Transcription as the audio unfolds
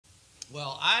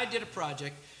Well, I did a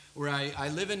project where I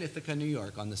live in Ithaca, New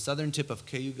York, on the southern tip of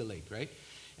Cayuga Lake, right?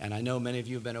 And I know many of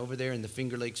you have been over there in the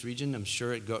Finger Lakes region. I'm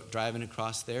sure driving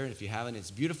across there. If you haven't, it's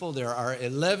beautiful. There are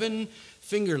 11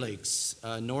 Finger Lakes,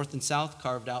 north and south,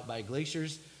 carved out by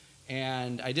glaciers.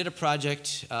 And I did a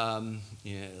project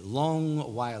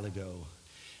long while ago,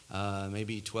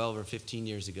 maybe 12 or 15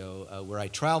 years ago, where I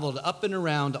traveled up and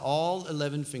around all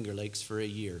 11 Finger Lakes for a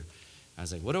year. I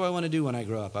was like, what do I want to do when I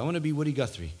grow up? I want to be Woody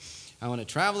Guthrie. I want to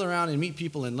travel around and meet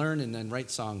people and learn and then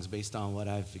write songs based on what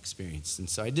I've experienced. And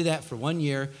so I did that for 1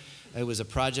 year. It was a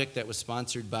project that was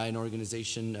sponsored by an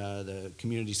organization, the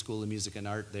Community School of Music and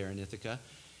Art there in Ithaca.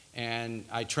 And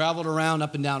I traveled around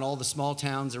up and down all the small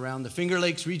towns around the Finger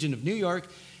Lakes region of New York,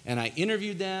 and I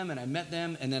interviewed them and I met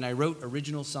them, and then I wrote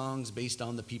original songs based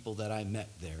on the people that I met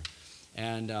there.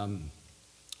 And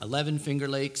 11 Finger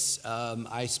Lakes.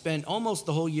 I spent almost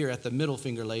the whole year at the Middle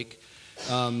Finger Lake.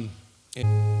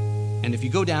 And if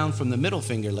you go down from the Middle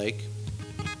Finger Lake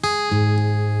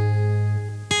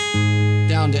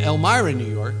down to Elmira, New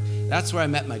York, that's where I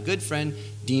met my good friend,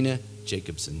 Dina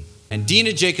Jacobson. And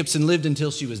Dina Jacobson lived until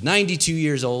she was 92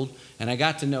 years old, and I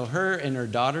got to know her and her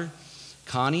daughter,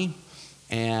 Connie,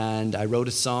 and I wrote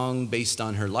a song based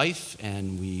on her life,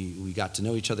 and we got to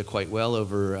know each other quite well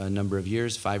over a number of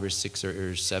years, 5 or 6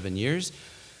 or 7 years.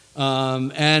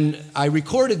 And I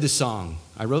recorded the song.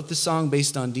 I wrote the song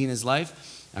based on Dina's life.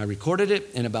 I recorded it,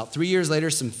 and about 3 years later,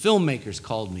 some filmmakers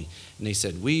called me, and they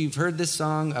said, we've heard this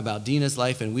song about Dina's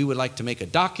life, and we would like to make a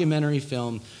documentary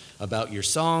film about your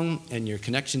song and your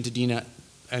connection to Dina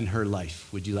and her life.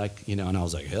 Would you like, and I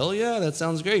was like, hell yeah, that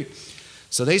sounds great.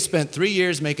 So they spent 3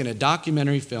 years making a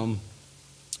documentary film,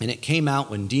 and it came out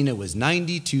when Dina was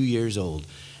 92 years old.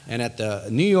 And at the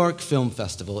New York Film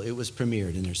Festival, it was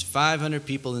premiered. And there's 500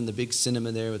 people in the big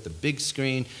cinema there with the big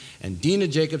screen. And Dina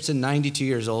Jacobson, 92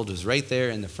 years old, was right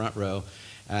there in the front row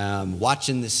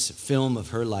watching this film of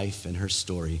her life and her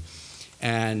story.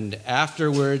 And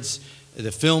afterwards,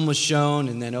 the film was shown.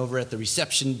 And then over at the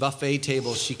reception buffet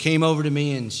table, she came over to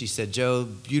me and she said, Joe,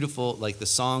 beautiful, like the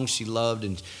song she loved.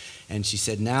 And she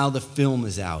said, now the film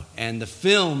is out. And the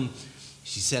film,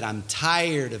 she said, I'm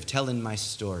tired of telling my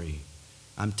story.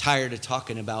 I'm tired of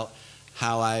talking about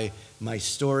how my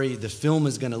story, the film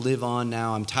is going to live on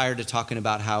now. I'm tired of talking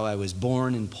about how I was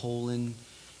born in Poland,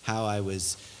 how I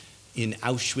was in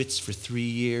Auschwitz for 3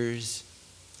 years,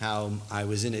 how I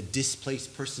was in a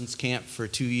displaced persons camp for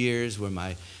 2 years where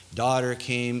my daughter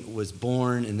was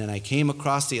born, and then I came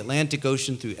across the Atlantic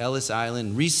Ocean through Ellis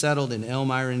Island, resettled in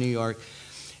Elmira, New York.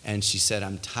 And she said,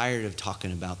 I'm tired of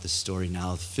talking about this story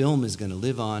now. The film is going to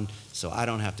live on, so I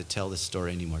don't have to tell this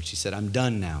story anymore. She said, I'm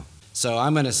done now. So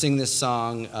I'm going to sing this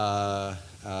song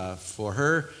for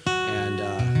her. And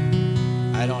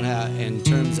I don't have, in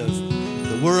terms of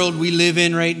the world we live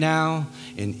in right now,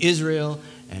 in Israel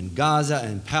and Gaza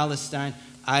and Palestine,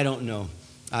 I don't know.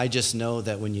 I just know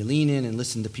that when you lean in and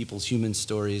listen to people's human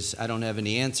stories, I don't have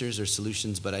any answers or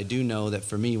solutions, but I do know that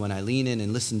for me, when I lean in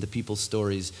and listen to people's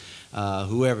stories,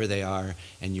 whoever they are,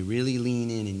 and you really lean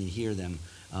in and you hear them,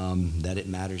 that it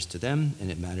matters to them and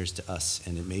it matters to us,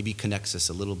 and it maybe connects us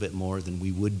a little bit more than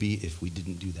we would be if we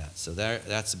didn't do that. So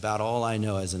that's about all I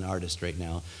know as an artist right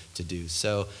now to do.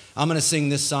 So I'm going to sing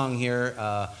this song here.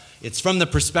 It's from the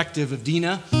perspective of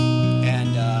Dina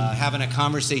and having a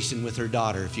conversation with her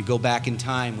daughter. If you go back in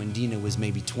time when Dina was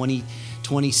maybe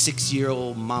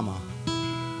 26-year-old mama,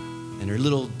 and her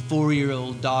little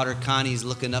 4-year-old daughter Connie's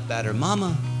looking up at her,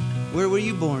 Mama, where were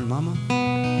you born, Mama?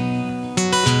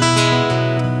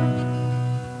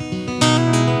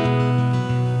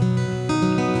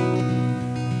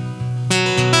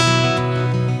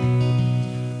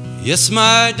 Yes,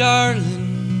 my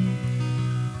darling,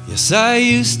 yes, I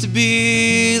used to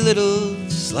be little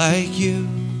just like you.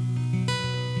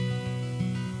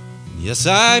 Yes,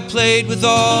 I played with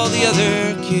all the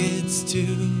other kids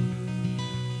too.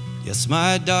 Yes,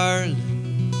 my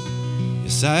darling,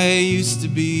 yes, I used to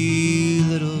be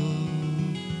little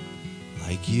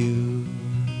like you.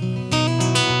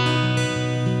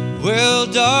 Well,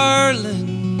 darling,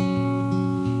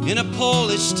 in a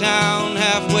Polish town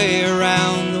halfway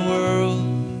around the world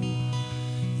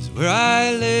is where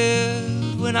I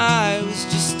lived when I was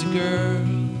just a girl,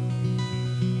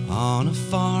 on a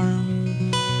farm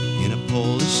in a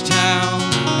Polish town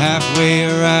halfway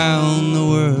around the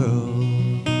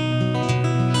world.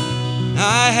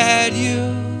 I had you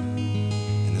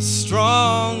and a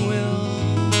strong will.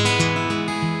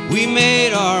 We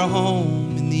made our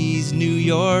home in these New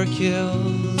York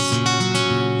hills.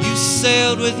 You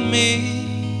sailed with me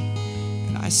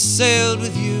and I sailed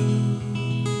with you,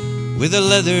 with a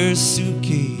leather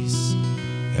suitcase,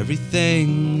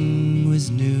 everything was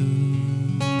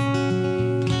new?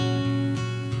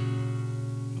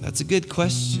 That's a good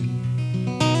question.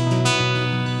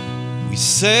 We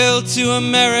sailed to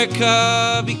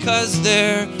America because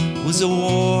there was a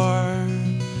war.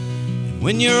 And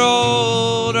when you're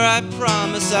older, I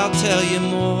promise I'll tell you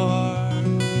more.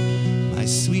 My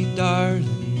sweet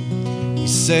darling, we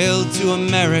sailed to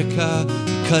America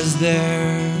because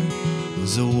there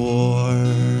was a war.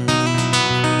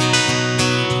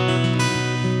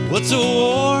 What's a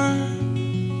war?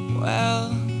 Well,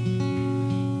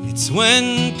 it's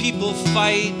when people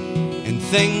fight and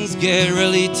things get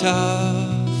really tough.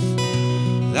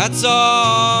 That's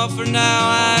all for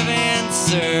now, I've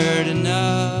answered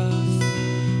enough.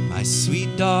 My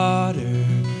sweet daughter,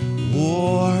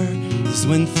 war is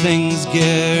when things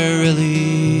get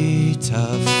really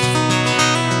tough.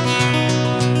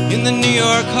 In the New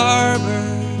York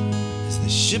harbor, as the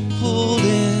ship pulled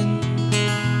in,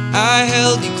 I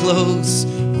held you close,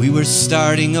 we were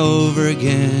starting over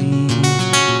again.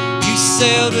 You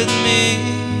sailed with me,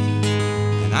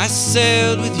 and I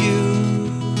sailed with you.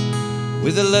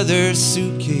 With a leather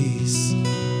suitcase,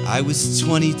 I was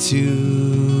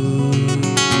 22.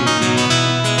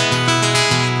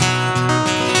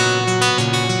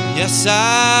 Yes,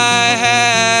 I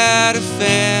had a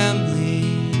family,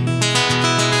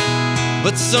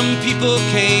 but some people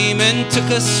came and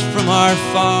took us from our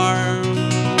farm.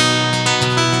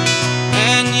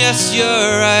 And yes, you're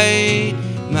right,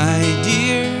 my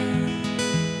dear.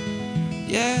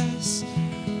 Yes,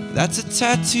 that's a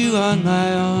tattoo on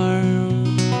my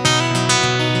arm.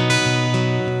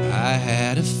 I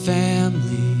had a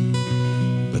family,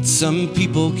 but some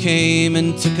people came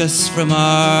and took us from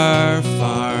our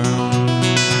farm.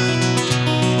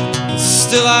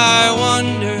 Still I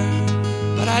wonder,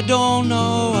 but I don't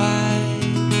know why.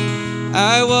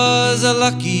 I was a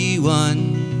lucky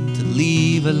one to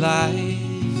leave alive.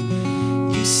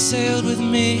 You sailed with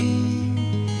me,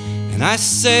 and I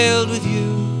sailed with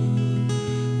you.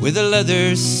 With a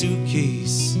leather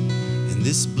suitcase and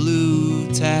this blue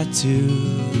tattoo.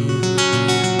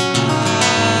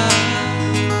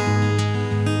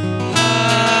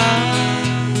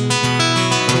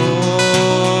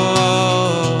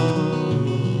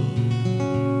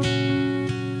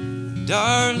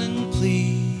 Darling,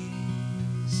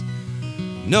 please,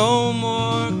 no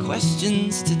more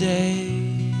questions today.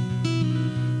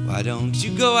 Why don't you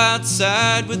go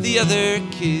outside with the other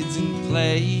kids and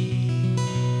play?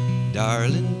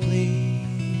 Darling,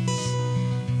 please,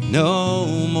 no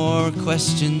more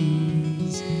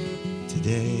questions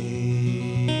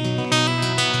today.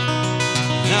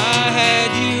 And I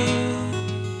had you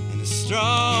in a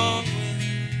strong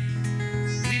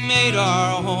wind. We made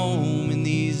our home in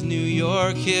these New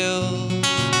York hills.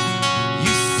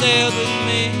 You sailed with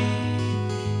me,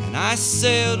 and I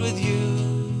sailed with you.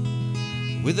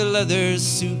 With a leather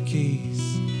suitcase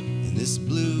and this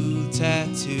blue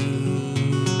tattoo.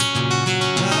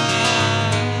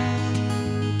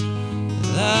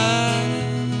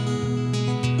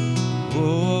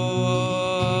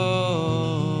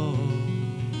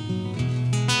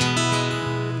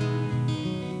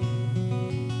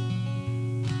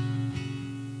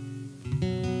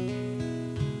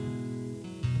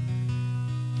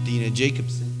 Dina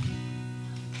Jacobson.